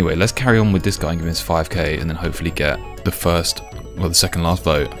 Anyway, let's carry on with this guy and give him his 5k and then hopefully get the first, well, the second last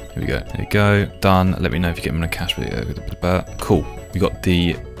vote. Here we go. There you go. Done. Let me know if you get him in a cash video. Cool. We got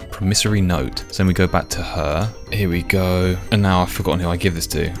the promissory note. So then we go back to her. Here we go. And now I've forgotten who I give this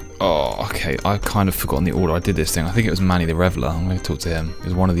to. Oh, okay. I've kind of forgotten the order I did this thing. I think it was Manny the Reveler. I'm going to talk to him. It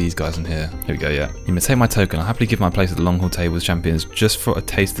was one of these guys in here. Here we go, yeah. You may take my token. I'll happily give my place at the long haul table with champions just for a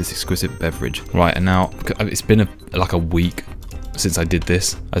taste of this exquisite beverage. Right, and now it's been like a week since I did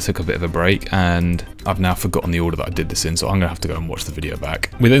this. I took a bit of a break and I've now forgotten the order that I did this in, so I'm going to have to go and watch the video back.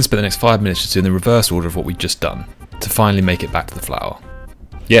 We then spent the next 5 minutes just doing the reverse order of what we'd just done. to finally make it back to the flower.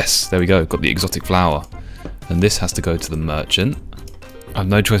 Yes, there we go, got the exotic flower. And this has to go to the merchant. I have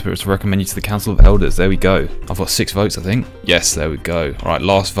no choice but to recommend you to the Council of Elders. There we go. I've got 6 votes, I think. Yes, there we go. Alright,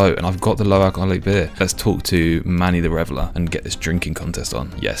 last vote, and I've got the low alcoholic beer. Let's talk to Manny the Reveler and get this drinking contest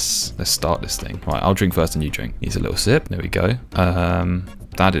on. Yes, let's start this thing. Right, I'll drink first and you drink. Needs a little sip. There we go.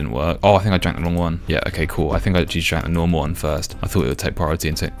 That didn't work. Oh, I think I drank the wrong one. Yeah, okay, cool. I think I actually drank the normal one first. I thought it would take priority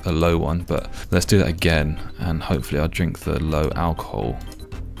and take the low one, but let's do that again, and hopefully I'll drink the low alcohol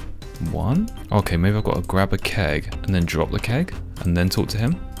one. Okay, maybe I've got to grab a keg and then drop the keg and then talk to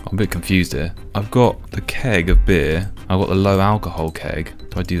him. I'm a bit confused here. I've got the keg of beer. I've got the low alcohol keg.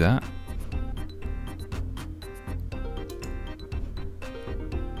 Do I do that?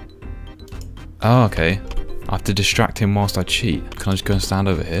 Oh, okay. I have to distract him whilst I cheat. Can I just go and stand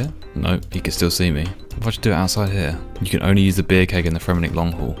over here? No, he can still see me. If I just do it outside here. You can only use the beer keg in the Fremennik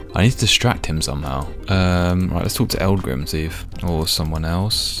long haul. I need to distract him somehow. Right, let's talk to Eldgrim, see if... Or someone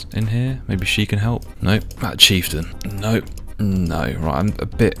else in here. Maybe she can help. Nope. That chieftain. Nope. No. Right, I'm a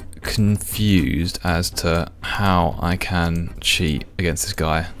bit confused as to how I can cheat against this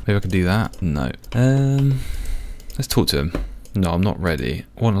guy. Maybe I can do that? No. Let's talk to him. No, I'm not ready.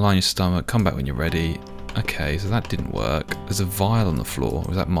 Want to line your stomach. Come back when you're ready. Okay, so that didn't work. There's a vial on the floor.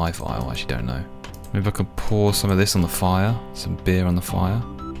 Was that my vial? I actually don't know. Maybe I could pour some of this on the fire. Some beer on the fire.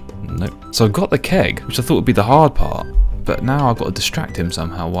 Nope. So I've got the keg, which I thought would be the hard part. But now I've got to distract him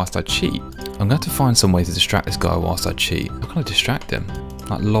somehow whilst I cheat. I'm going to have to find some way to distract this guy whilst I cheat. How can I distract him?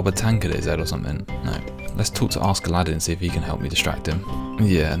 Like lob a tank at his head or something? No. Let's talk to Ask Aladdin and see if he can help me distract him.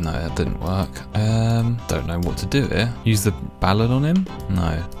 Yeah, no, that didn't work. Don't know what to do here. Use the ballad on him?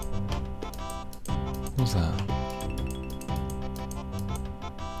 No. What's that?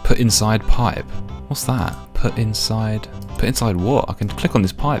 Put inside pipe. What's that? Put inside... Put inside what? I can click on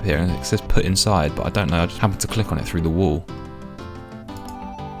this pipe here and it says put inside, but I don't know. I just happened to click on it through the wall.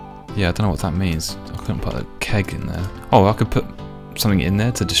 Yeah, I don't know what that means. I couldn't put a keg in there. Oh, I could put something in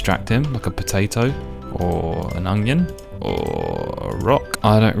there to distract him, like a potato or an onion or a rock.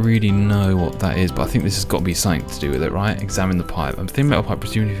 I don't really know what that is, but I think this has got to be something to do with it, right? Examine the pipe. I'm thin metal pipe,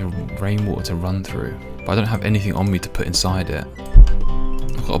 presumably for rainwater to run through, but I don't have anything on me to put inside it.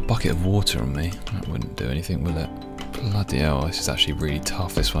 I've got a bucket of water on me. That wouldn't do anything, will it? Bloody hell, this is actually really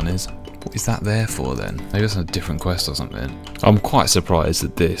tough, this one is. What is that there for then? Maybe it's a different quest or something. I'm quite surprised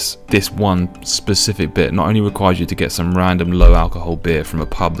that this one specific bit not only requires you to get some random low alcohol beer from a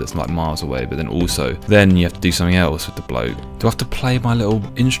pub that's like miles away, but then also then you have to do something else with the bloke. Do I have to play my little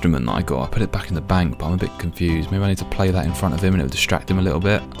instrument that I got? I put it back in the bank, but I'm a bit confused. Maybe I need to play that in front of him and it'll distract him a little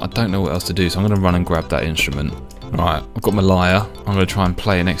bit. I don't know what else to do, so I'm going to run and grab that instrument. Right, I've got my lyre. I'm going to try and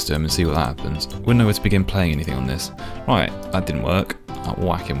play it next to him and see what happens. Wouldn't know where to begin playing anything on this. Right, that didn't work. I'll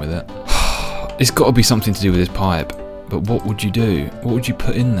whack him with it. It's got to be something to do with this pipe. But what would you do? What would you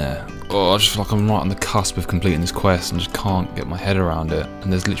put in there? Oh, I just feel like I'm right on the cusp of completing this quest and just can't get my head around it.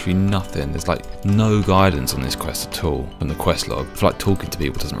 And there's literally nothing. There's like no guidance on this quest at all from the quest log. I feel like talking to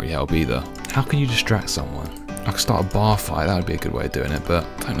people doesn't really help either. How can you distract someone? I could start a bar fight. That would be a good way of doing it, but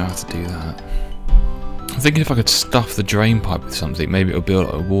I don't know how to do that. I'm thinking if I could stuff the drain pipe with something, maybe it'll build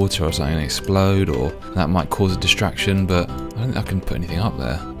up with water or something and explode, or that might cause a distraction, but I don't think I can put anything up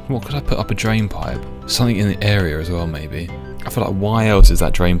there. What could I put up a drain pipe? Something in the area as well, maybe. I feel like, why else is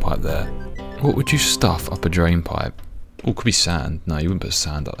that drain pipe there? What would you stuff up a drain pipe? Oh, it could be sand. No, you wouldn't put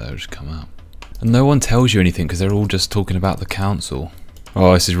sand up there, it would just come out. And no one tells you anything because they're all just talking about the council.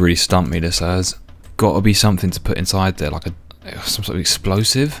 Oh, this has really stumped me, this has. Got to be something to put inside there, like some sort of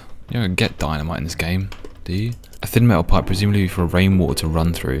explosive? You don't get dynamite in this game, do you? A thin metal pipe, presumably for rainwater to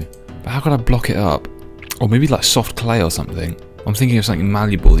run through. But how could I block it up? Or maybe like soft clay or something. I'm thinking of something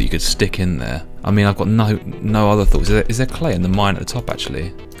malleable that you could stick in there. I mean, I've got no other thoughts. Is there clay in the mine at the top,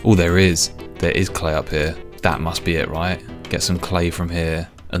 actually? Oh, there is. There is clay up here. That must be it, right? Get some clay from here,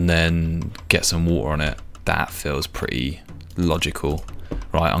 and then get some water on it. That feels pretty logical.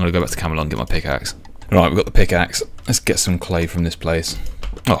 Right, I'm going to go back to Camelot and get my pickaxe. Right, we've got the pickaxe. Let's get some clay from this place.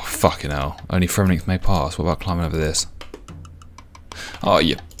 Oh, fucking hell. Only Fremennik may pass. What about climbing over this? Oh,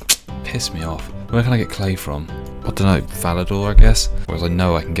 you piss me off. Where can I get clay from? I don't know, Falador, I guess? Whereas I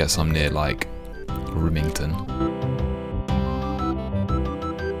know I can get some near, like, Rimington.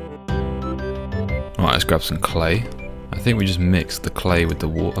 Right, let's grab some clay. I think we just mix the clay with the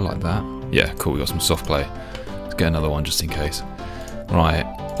water like that. Yeah, cool, we got some soft clay. Let's get another one just in case. Right,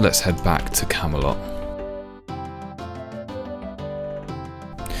 let's head back to Camelot.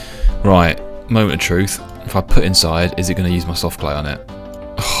 Right, moment of truth. If I put inside, is it going to use my soft clay on it?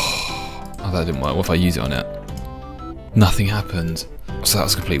 Oh, that didn't work. What if I use it on it? Nothing happened. So that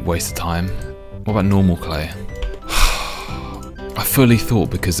was a complete waste of time. What about normal clay? I fully thought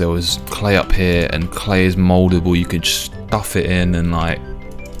because there was clay up here and clay is moldable, you could stuff it in and like,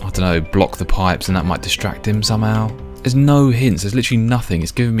 I don't know, block the pipes and that might distract him somehow. There's no hints, there's literally nothing.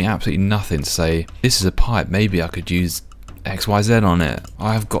 It's giving me absolutely nothing to say, this is a pipe, maybe I could use XYZ on it.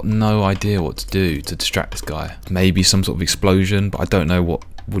 I have got no idea what to do to distract this guy. Maybe some sort of explosion, but I don't know what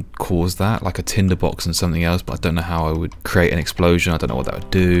would cause that, like a tinderbox and something else, but I don't know how I would create an explosion. I don't know what that would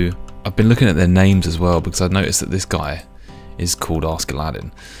do. I've been looking at their names as well because I've noticed that this guy is called Ask Aladdin.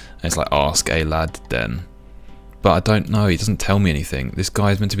 And it's like Ask a Lad Den. But I don't know, he doesn't tell me anything. This guy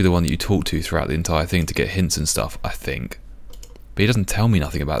is meant to be the one that you talk to throughout the entire thing to get hints and stuff, I think. But he doesn't tell me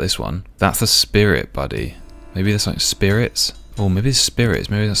nothing about this one. That's a spirit, buddy. Maybe there's like spirits? Or maybe it's spirits,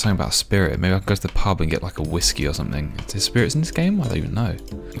 maybe there's something about a spirit. Maybe I can go to the pub and get like a whiskey or something. Is there spirits in this game? I don't even know.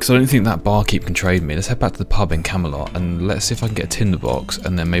 Because I don't think that barkeep can trade me. Let's head back to the pub in Camelot and let's see if I can get a tinderbox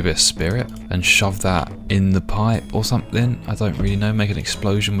and then maybe a spirit and shove that in the pipe or something. I don't really know, make an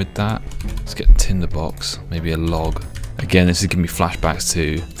explosion with that. Let's get a tinderbox, maybe a log. Again, this is giving me flashbacks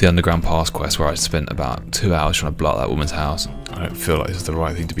to the Underground Pass quest where I spent about 2 hours trying to blow up that woman's house. I don't feel like this is the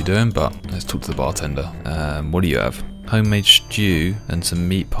right thing to be doing, but let's talk to the bartender. What do you have? Homemade stew and some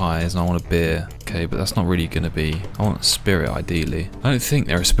meat pies, and I want a beer. Okay, but that's not really going to be... I want a spirit, ideally. I don't think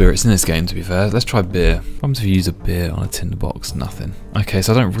there are spirits in this game, to be fair. Let's try beer. What happens if you use a beer on a tinderbox? Nothing. Okay,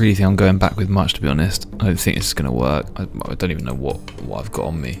 so I don't really think I'm going back with much, to be honest. I don't think this is going to work. I don't even know what I've got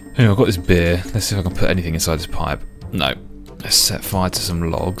on me. Anyway, I've got this beer. Let's see if I can put anything inside this pipe. No. Let's set fire to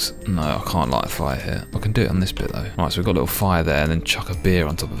some logs. No, I can't light a fire here. I can do it on this bit, though. Right, so we've got a little fire there, and then chuck a beer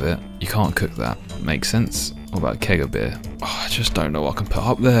on top of it. You can't cook that. Makes sense. What about a keg of beer? Oh, I just don't know what I can put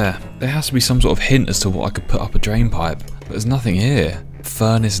up there. There has to be some sort of hint as to what I could put up a drain pipe. But there's nothing here.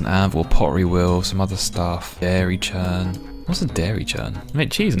 Furnace and anvil, pottery wheel, some other stuff. Dairy churn. What's a dairy churn? You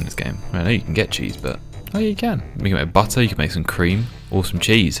make cheese in this game. I know you can get cheese, but... Oh, yeah, you can. You can make butter, you can make some cream, or some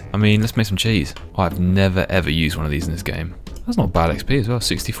cheese. I mean, let's make some cheese. I've never, ever used one of these in this game. That's not bad XP as well,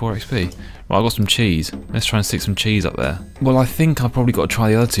 64 XP. Right, I've got some cheese. Let's try and stick some cheese up there. Well, I think I've probably got to try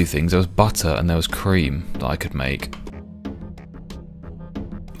the other two things. There was butter and there was cream that I could make.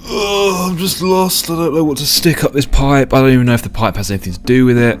 Oh, I'm just lost. I don't know what to stick up this pipe. I don't even know if the pipe has anything to do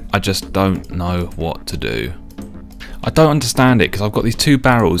with it. I just don't know what to do. I don't understand it because I've got these two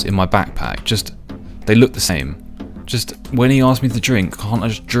barrels in my backpack. Just, they look the same. Just, when he asked me to drink, can't I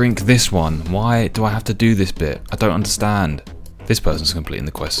just drink this one? Why do I have to do this bit? I don't understand. This person's completing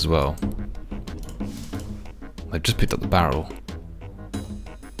the quest as well. They've just picked up the barrel.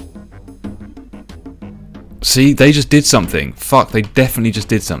 See, they just did something. Fuck, they definitely just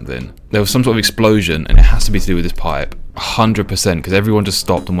did something. There was some sort of explosion, and it has to be to do with this pipe. 100%, because everyone just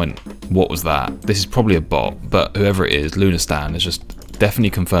stopped and went, what was that? This is probably a bot, but whoever it is, Lunar Stan, has just definitely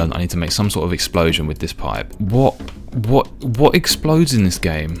confirmed I need to make some sort of explosion with this pipe. What explodes in this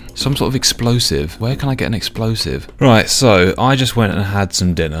game? Some sort of explosive. Where can I get an explosive? Right, so I just went and had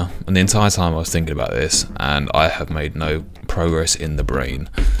some dinner, and the entire time I was thinking about this, and I have made no progress in the brain.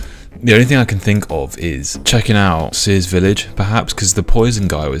 The only thing I can think of is checking out Sears Village, perhaps, because the poison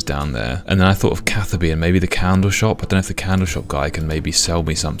guy was down there. And then I thought of Catherby and maybe the candle shop. I don't know if the candle shop guy can maybe sell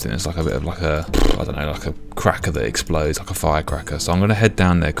me something. It's like a bit of like a, I don't know, like a cracker that explodes, like a firecracker. So I'm going to head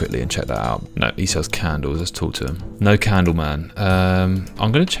down there quickly and check that out. No, he sells candles. Let's talk to him. No candle man.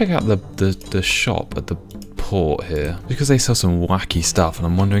 I'm going to check out the shop at the port here because they sell some wacky stuff, and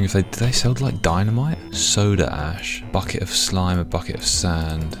I'm wondering if do they sell like dynamite, soda ash, bucket of slime, a bucket of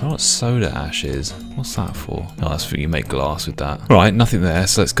sand. I don't know what soda ash is. What's that for? Oh, that's for you make glass with that. Right, nothing there.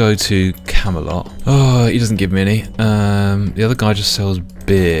 So let's go to Camelot. Oh, he doesn't give me any. The other guy just sells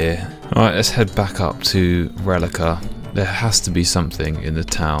beer. All right, let's head back up to Relica. There has to be something in the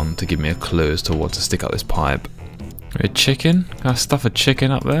town to give me a clue as to what to stick up this pipe. A chicken? Can I stuff a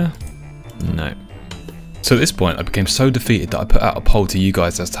chicken up there? No. So at this point I became so defeated that I put out a poll to you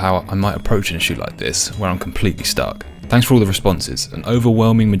guys as to how I might approach an issue like this, where I'm completely stuck. Thanks for all the responses, an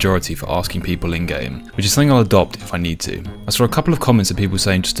overwhelming majority for asking people in game, which is something I'll adopt if I need to. I saw a couple of comments of people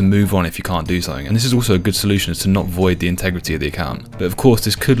saying just to move on if you can't do something, and this is also a good solution, is to not void the integrity of the account. But of course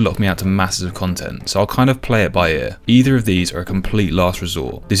this could lock me out to masses of content, so I'll kind of play it by ear. Either of these are a complete last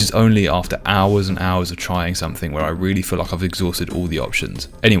resort. This is only after hours and hours of trying something where I really feel like I've exhausted all the options.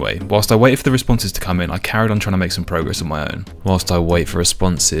 Anyway, whilst I waited for the responses to come in, I carried on trying to make some progress on my own. Whilst I wait for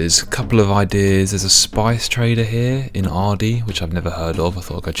responses, a couple of ideas. There's a spice trader here in Ardy, which I've never heard of. I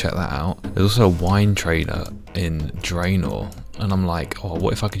thought I'd go check that out. There's also a wine trader in Draenor, and I'm like, oh,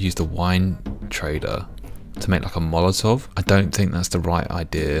 what if I could use the wine trader to make like a Molotov. I don't think that's the right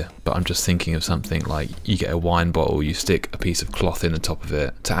idea, but I'm just thinking of something like you get a wine bottle, you stick a piece of cloth in the top of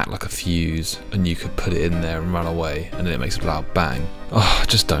it to act like a fuse, and you could put it in there and run away, and then it makes a loud bang. Oh, I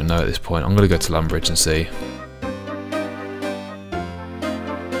just don't know at this point. I'm gonna go to Lumbridge and see.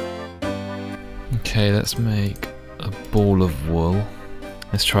 Okay, let's make a ball of wool.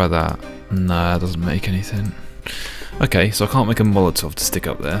 Let's try that. Nah, that doesn't make anything. Okay, so I can't make a Molotov to stick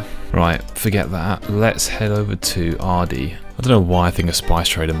up there. Right, forget that. Let's head over to Ardy. I don't know why I think a spice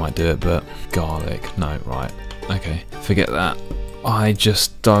trader might do it, but garlic. No, right. Okay, forget that. I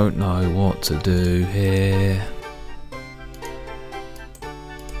just don't know what to do here.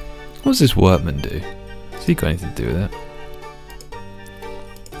 What does this workman do? Has he got anything to do with it?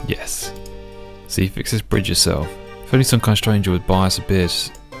 Yes. See, fix this bridge yourself. If only some kind of stranger would buy us a beer.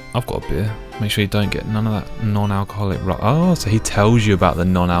 I've got a beer. Make sure you don't get none of that non-alcoholic rubbish. Oh, so he tells you about the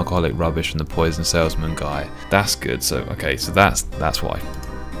non-alcoholic rubbish from the poison salesman guy. That's good. So, okay, so that's why.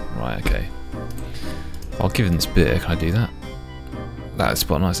 Right, okay. I'll give him this beer. Can I do that? That's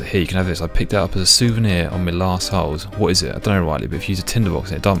quite nice. Here, you can have this. I picked it up as a souvenir on my last holes. What is it? I don't know rightly, but if you use a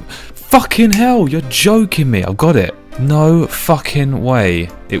tinderbox in it, don't... Fucking hell! You're joking me! I've got it. No fucking way.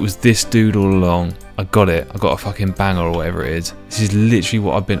 It was this dude all along. I got it. I got a fucking banger or whatever it is. This is literally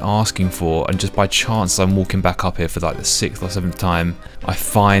what I've been asking for, and just by chance I'm walking back up here for like the 6th or 7th time, I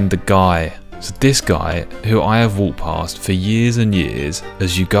find the guy. So this guy, who I have walked past for years and years,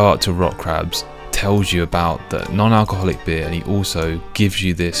 as you go out to Rock Crabs, tells you about the non-alcoholic beer, and he also gives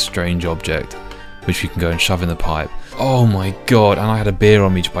you this strange object which you can go and shove in the pipe. Oh my god, and I had a beer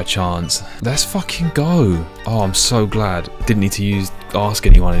on me by chance. Let's fucking go. Oh, I'm so glad. Didn't need to ask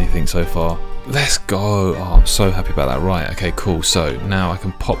anyone anything so far. Let's go. Oh, I'm so happy about that. Right, okay, cool. So now I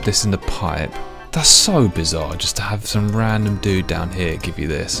can pop this in the pipe. That's so bizarre just to have some random dude down here give you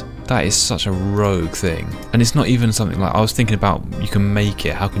this. That is such a rogue thing. And it's not even something like, I was thinking about, you can make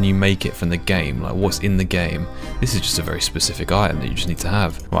it. How can you make it from the game? Like, what's in the game? This is just a very specific item that you just need to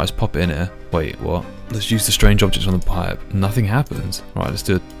have. Right, let's pop it in here. Wait, what? Let's use the strange objects on the pipe. Nothing happens. Right, let's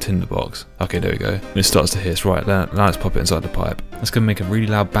do a tinderbox. Okay, there we go. It starts to hiss. Right, now let's pop it inside the pipe. That's going to make a really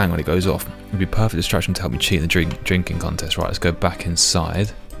loud bang when it goes off. It'd be a perfect distraction to help me cheat in the drinking contest. Right, let's go back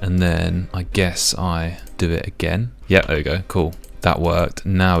inside. And then I guess I do it again. Yeah, there we go. Cool. That worked.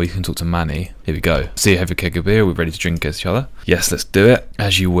 Now we can talk to Manny. Here we go. See a heavy keg of beer. We're ready to drink against each other. Yes, let's do it.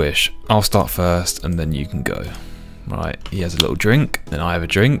 As you wish. I'll start first and then you can go. Right, he has a little drink. Then I have a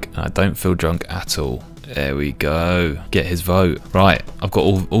drink. And I don't feel drunk at all. There we go. Get his vote. Right, I've got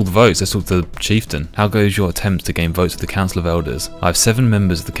all the votes. Let's talk to the chieftain. How goes your attempts to gain votes with the Council of Elders? I have 7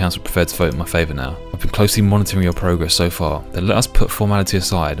 members of the council prepared to vote in my favour now. I've been closely monitoring your progress so far. Then let us put formality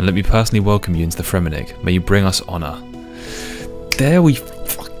aside and let me personally welcome you into the Fremennik. May you bring us honour. There we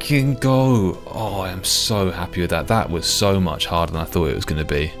fucking go. Oh, I am so happy with that. That was so much harder than I thought it was going to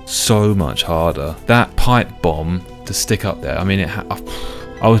be. So much harder. That pipe bomb to stick up there. I mean,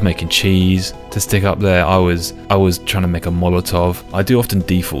 I was making cheese to stick up there. I was trying to make a Molotov. I do often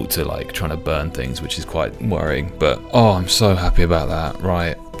default to like trying to burn things, which is quite worrying. But oh, I'm so happy about that.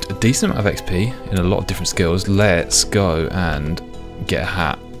 Right, a decent amount of XP in a lot of different skills. Let's go and get a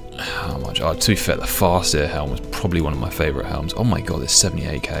hat. How much? Oh, to be fair, the Farseer helm was probably one of my favourite helms. Oh my god, it's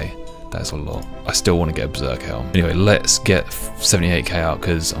 78k. That's a lot. I still want to get a Berserk helm. Anyway, let's get 78k out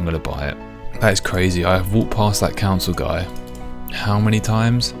because I'm going to buy it. That is crazy. I have walked past that council guy. How many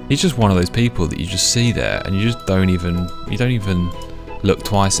times? He's just one of those people that you just see there and you just don't even look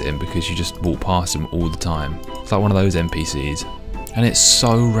twice at him because you just walk past him all the time. It's like one of those NPCs. And it's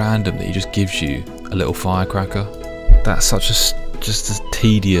so random that he just gives you a little firecracker. That's such just a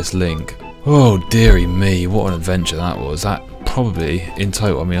tedious link. Oh dearie me, what an adventure that was. That probably in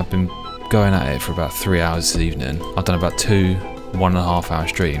total, I mean, I've been going at it for about 3 hours this evening. I've done about 2 1.5 hour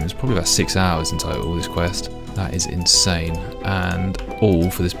streams, probably about 6 hours in total this quest. That is insane, and all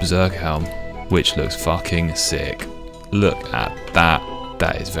for this Berserk helm, which looks fucking sick. Look at that.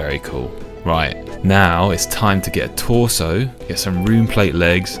 That is very cool. Right, now it's time to get a torso, get some rune plate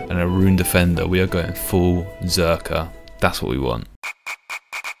legs, and a rune defender. We are going full Zerker. That's what we want.